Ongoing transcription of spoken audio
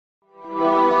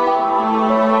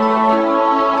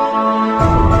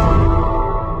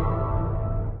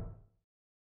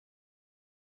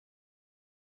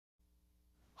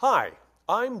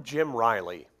I'm Jim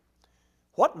Riley.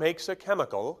 What makes a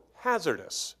chemical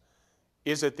hazardous?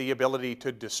 Is it the ability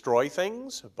to destroy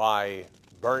things by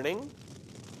burning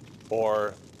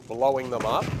or blowing them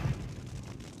up?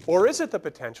 Or is it the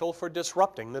potential for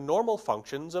disrupting the normal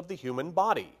functions of the human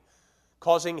body,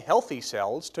 causing healthy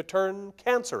cells to turn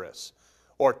cancerous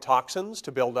or toxins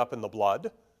to build up in the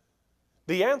blood?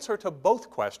 The answer to both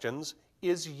questions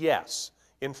is yes.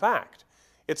 In fact,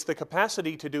 it's the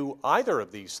capacity to do either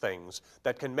of these things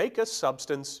that can make a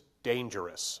substance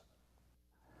dangerous.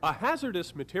 A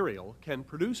hazardous material can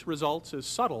produce results as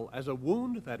subtle as a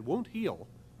wound that won't heal,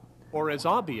 or as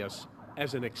obvious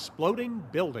as an exploding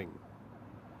building.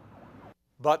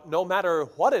 But no matter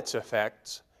what its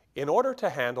effects, in order to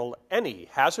handle any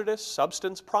hazardous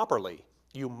substance properly,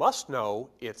 you must know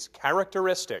its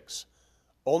characteristics.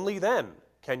 Only then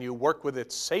can you work with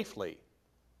it safely.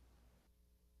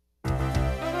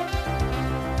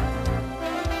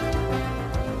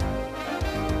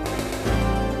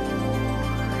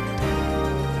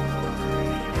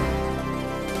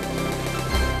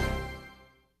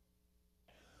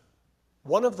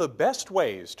 One of the best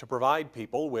ways to provide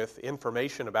people with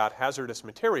information about hazardous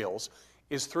materials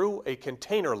is through a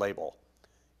container label.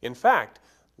 In fact,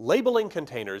 labeling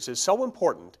containers is so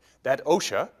important that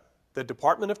OSHA, the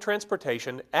Department of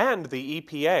Transportation, and the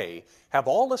EPA have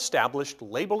all established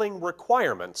labeling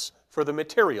requirements for the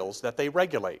materials that they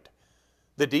regulate.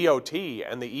 The DOT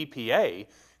and the EPA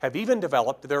have even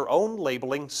developed their own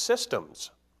labeling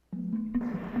systems.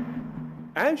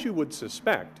 As you would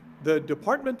suspect, the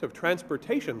Department of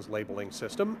Transportation's labeling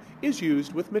system is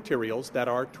used with materials that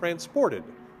are transported.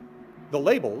 The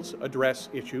labels address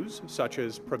issues such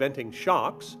as preventing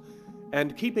shocks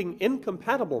and keeping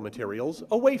incompatible materials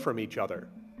away from each other.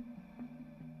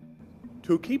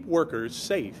 To keep workers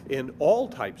safe in all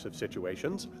types of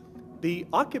situations, the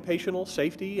Occupational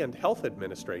Safety and Health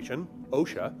Administration,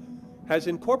 OSHA, has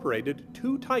incorporated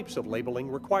two types of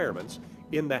labeling requirements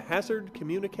in the Hazard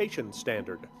Communication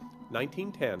Standard,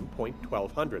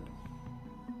 1910.1200.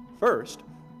 First,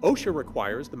 OSHA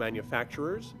requires the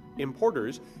manufacturers,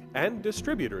 importers, and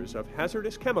distributors of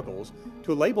hazardous chemicals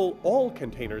to label all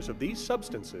containers of these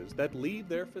substances that leave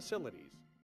their facilities.